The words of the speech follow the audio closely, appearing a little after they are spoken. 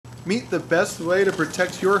Meet the best way to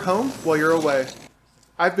protect your home while you're away.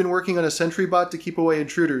 I've been working on a Sentry bot to keep away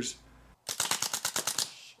intruders.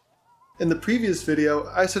 In the previous video,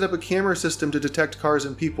 I set up a camera system to detect cars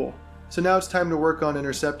and people, so now it's time to work on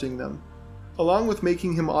intercepting them. Along with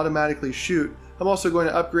making him automatically shoot, I'm also going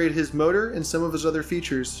to upgrade his motor and some of his other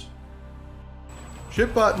features.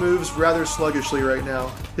 ShipBot moves rather sluggishly right now.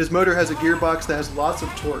 His motor has a gearbox that has lots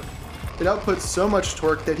of torque. It outputs so much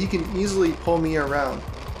torque that he can easily pull me around.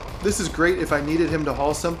 This is great if I needed him to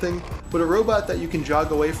haul something, but a robot that you can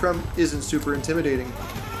jog away from isn't super intimidating.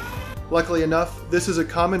 Luckily enough, this is a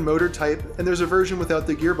common motor type and there's a version without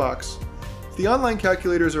the gearbox. If the online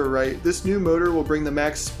calculators are right, this new motor will bring the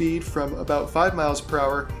max speed from about 5 miles per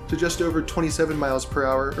hour to just over 27 miles per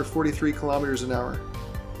hour or 43 kilometers an hour.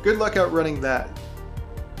 Good luck outrunning that.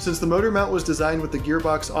 Since the motor mount was designed with the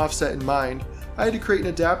gearbox offset in mind, I had to create an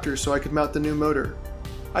adapter so I could mount the new motor.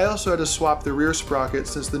 I also had to swap the rear sprocket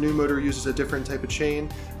since the new motor uses a different type of chain,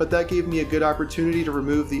 but that gave me a good opportunity to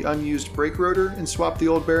remove the unused brake rotor and swap the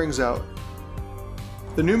old bearings out.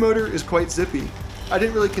 The new motor is quite zippy. I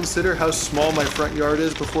didn't really consider how small my front yard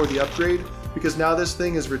is before the upgrade, because now this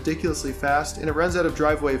thing is ridiculously fast and it runs out of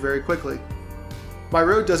driveway very quickly. My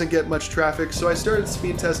road doesn't get much traffic, so I started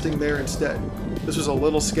speed testing there instead. This was a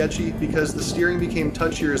little sketchy because the steering became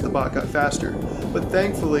touchier as the bot got faster, but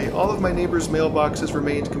thankfully all of my neighbors' mailboxes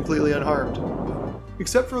remained completely unharmed.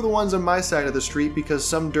 Except for the ones on my side of the street because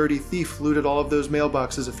some dirty thief looted all of those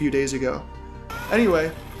mailboxes a few days ago.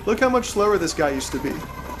 Anyway, look how much slower this guy used to be.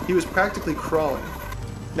 He was practically crawling.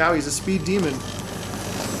 Now he's a speed demon.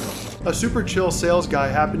 A super chill sales guy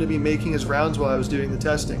happened to be making his rounds while I was doing the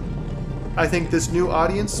testing. I think this new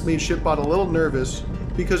audience made ShipBot a little nervous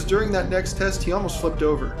because during that next test he almost flipped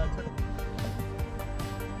over.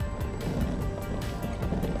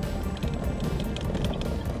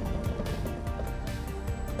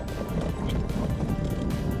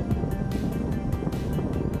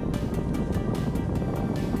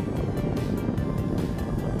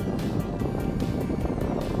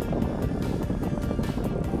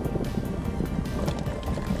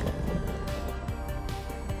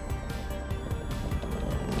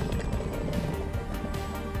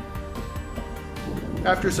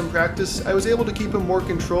 After some practice, I was able to keep him more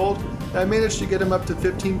controlled, and I managed to get him up to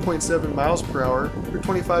 15.7 miles per hour, or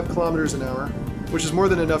 25 kilometers an hour, which is more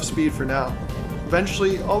than enough speed for now.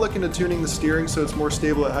 Eventually, I'll look into tuning the steering so it's more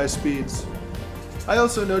stable at high speeds. I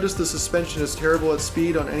also noticed the suspension is terrible at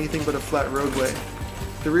speed on anything but a flat roadway.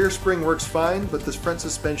 The rear spring works fine, but the front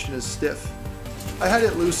suspension is stiff. I had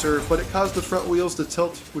it looser, but it caused the front wheels to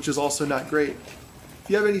tilt, which is also not great. If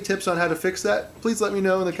you have any tips on how to fix that, please let me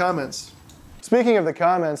know in the comments. Speaking of the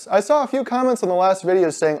comments, I saw a few comments on the last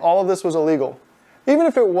video saying all of this was illegal. Even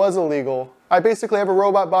if it was illegal, I basically have a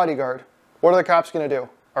robot bodyguard. What are the cops gonna do?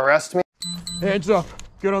 Arrest me? Hands up,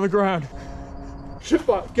 get on the ground.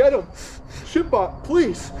 ShipBot, get him! ShipBot,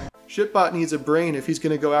 please! ShipBot needs a brain if he's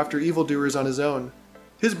gonna go after evildoers on his own.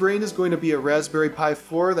 His brain is going to be a Raspberry Pi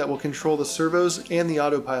 4 that will control the servos and the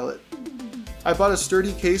autopilot. I bought a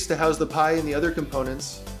sturdy case to house the Pi and the other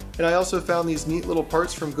components, and I also found these neat little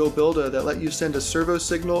parts from GoBuilda that let you send a servo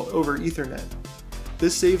signal over Ethernet.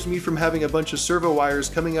 This saves me from having a bunch of servo wires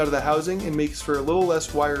coming out of the housing and makes for a little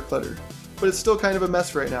less wire clutter, but it's still kind of a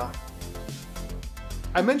mess right now.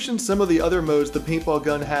 I mentioned some of the other modes the paintball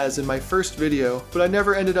gun has in my first video, but I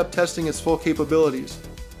never ended up testing its full capabilities.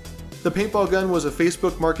 The paintball gun was a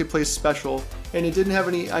Facebook Marketplace special, and it didn't have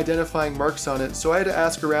any identifying marks on it, so I had to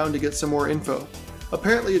ask around to get some more info.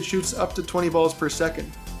 Apparently it shoots up to 20 balls per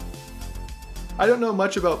second. I don't know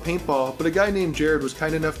much about paintball, but a guy named Jared was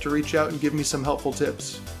kind enough to reach out and give me some helpful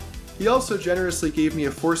tips. He also generously gave me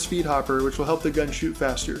a force feed hopper which will help the gun shoot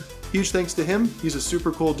faster. Huge thanks to him, he's a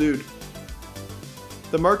super cool dude.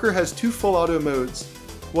 The marker has two full auto modes.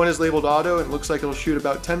 One is labeled auto and it looks like it'll shoot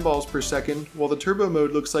about 10 balls per second, while the turbo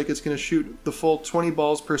mode looks like it's going to shoot the full 20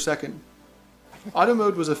 balls per second. Auto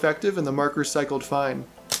mode was effective and the marker cycled fine.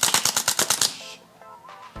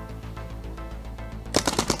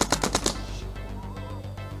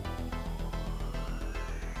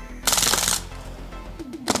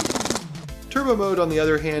 Turbo mode, on the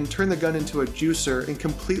other hand, turned the gun into a juicer and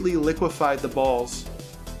completely liquefied the balls.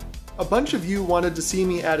 A bunch of you wanted to see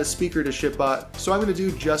me add a speaker to ShipBot, so I'm going to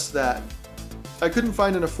do just that. I couldn't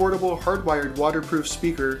find an affordable hardwired waterproof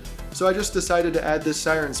speaker, so I just decided to add this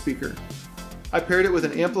Siren speaker. I paired it with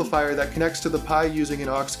an amplifier that connects to the Pi using an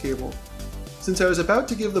aux cable. Since I was about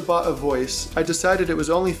to give the bot a voice, I decided it was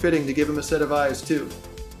only fitting to give him a set of eyes too.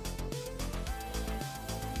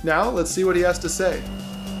 Now let's see what he has to say.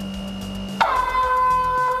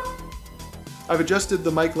 I've adjusted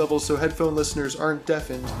the mic levels so headphone listeners aren't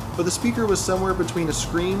deafened, but the speaker was somewhere between a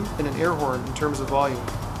scream and an air horn in terms of volume.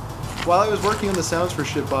 While I was working on the sounds for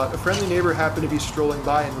ShipBot, a friendly neighbor happened to be strolling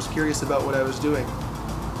by and was curious about what I was doing.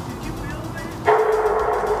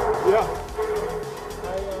 Yeah.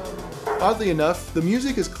 Oddly enough, the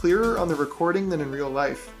music is clearer on the recording than in real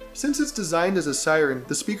life. Since it's designed as a siren,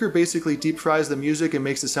 the speaker basically deep fries the music and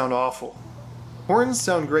makes it sound awful. Horns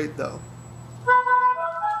sound great though.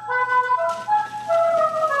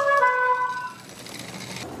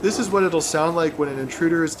 This is what it'll sound like when an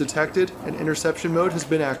intruder is detected and interception mode has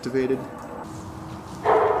been activated.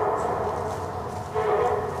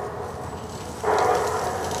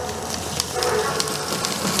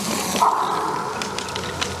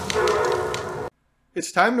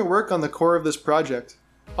 It's time to work on the core of this project,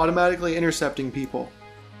 automatically intercepting people.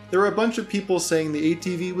 There were a bunch of people saying the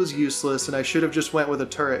ATV was useless and I should have just went with a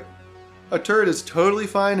turret. A turret is totally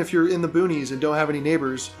fine if you're in the boonies and don't have any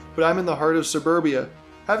neighbors, but I'm in the heart of suburbia.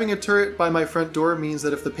 Having a turret by my front door means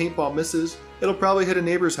that if the paintball misses, it'll probably hit a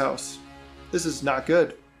neighbor's house. This is not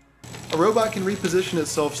good. A robot can reposition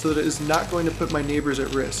itself so that it is not going to put my neighbors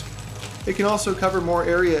at risk. It can also cover more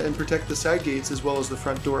area and protect the side gates as well as the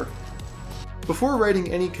front door. Before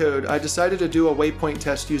writing any code, I decided to do a waypoint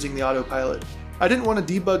test using the autopilot. I didn't want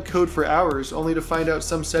to debug code for hours only to find out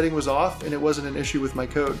some setting was off and it wasn't an issue with my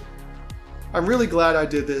code. I'm really glad I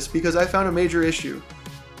did this because I found a major issue.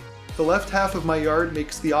 The left half of my yard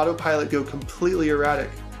makes the autopilot go completely erratic.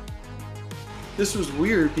 This was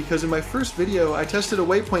weird because in my first video I tested a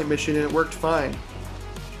waypoint mission and it worked fine.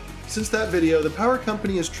 Since that video, the power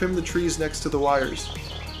company has trimmed the trees next to the wires.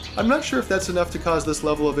 I'm not sure if that's enough to cause this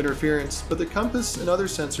level of interference, but the compass and other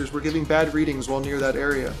sensors were giving bad readings while near that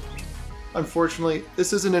area. Unfortunately,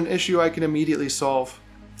 this isn't an issue I can immediately solve.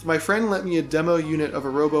 My friend lent me a demo unit of a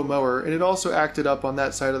robo mower and it also acted up on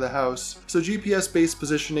that side of the house, so GPS-based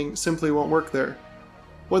positioning simply won't work there.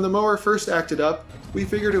 When the mower first acted up, we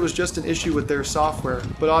figured it was just an issue with their software,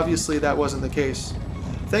 but obviously that wasn't the case.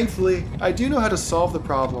 Thankfully, I do know how to solve the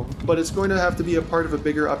problem, but it's going to have to be a part of a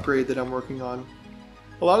bigger upgrade that I'm working on.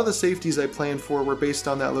 A lot of the safeties I planned for were based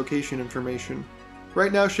on that location information.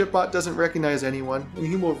 Right now, ShipBot doesn't recognize anyone, and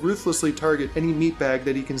he will ruthlessly target any meatbag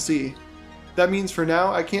that he can see. That means for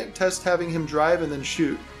now, I can't test having him drive and then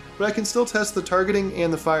shoot, but I can still test the targeting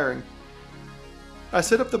and the firing. I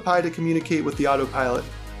set up the Pi to communicate with the autopilot.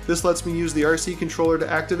 This lets me use the RC controller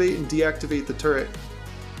to activate and deactivate the turret.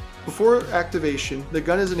 Before activation, the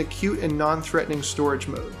gun is in acute and non-threatening storage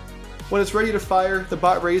mode. When it's ready to fire, the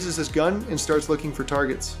bot raises his gun and starts looking for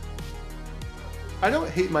targets. I don't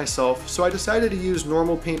hate myself, so I decided to use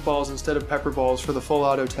normal paintballs instead of pepper balls for the full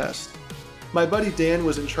auto test. My buddy Dan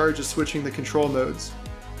was in charge of switching the control modes.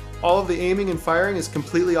 All of the aiming and firing is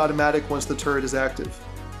completely automatic once the turret is active.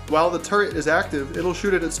 While the turret is active, it'll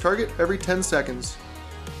shoot at its target every 10 seconds.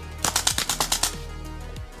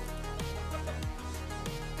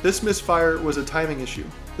 This misfire was a timing issue.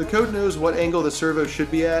 The code knows what angle the servo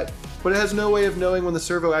should be at, but it has no way of knowing when the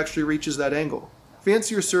servo actually reaches that angle.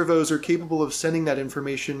 Fancier servos are capable of sending that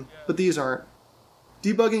information, but these aren't.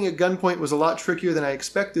 Debugging at gunpoint was a lot trickier than I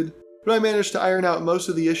expected, but I managed to iron out most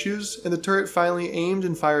of the issues, and the turret finally aimed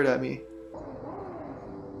and fired at me.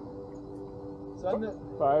 Send it.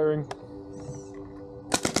 Firing.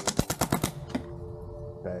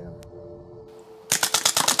 Bam.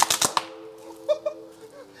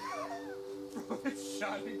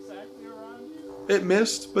 Shot exactly around you. It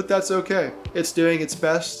missed, but that's okay. It's doing its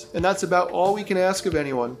best, and that's about all we can ask of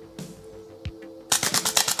anyone.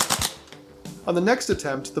 On the next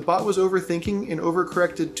attempt, the bot was overthinking and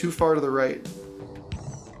overcorrected too far to the right.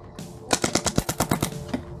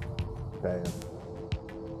 Bam.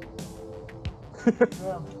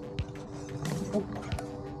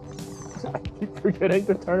 I keep forgetting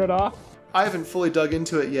to turn it off. I haven't fully dug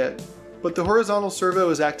into it yet, but the horizontal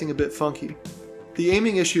servo is acting a bit funky. The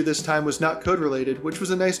aiming issue this time was not code related, which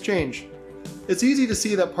was a nice change. It's easy to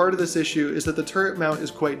see that part of this issue is that the turret mount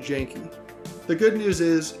is quite janky. The good news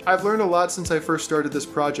is, I've learned a lot since I first started this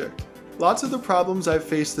project. Lots of the problems I've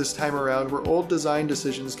faced this time around were old design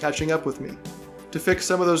decisions catching up with me. To fix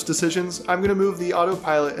some of those decisions, I'm going to move the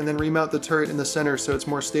autopilot and then remount the turret in the center so it's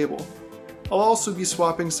more stable. I'll also be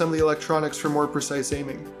swapping some of the electronics for more precise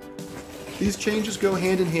aiming. These changes go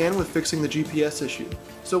hand in hand with fixing the GPS issue.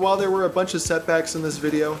 So while there were a bunch of setbacks in this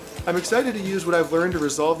video, I'm excited to use what I've learned to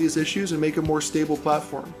resolve these issues and make a more stable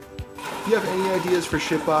platform. If you have any ideas for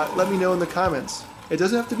ShipBot, let me know in the comments. It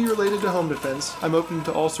doesn't have to be related to home defense, I'm open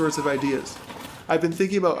to all sorts of ideas. I've been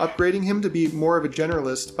thinking about upgrading him to be more of a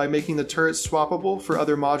generalist by making the turret swappable for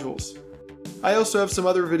other modules. I also have some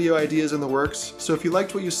other video ideas in the works, so if you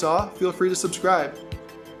liked what you saw, feel free to subscribe.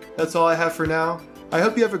 That's all I have for now. I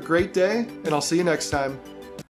hope you have a great day, and I'll see you next time.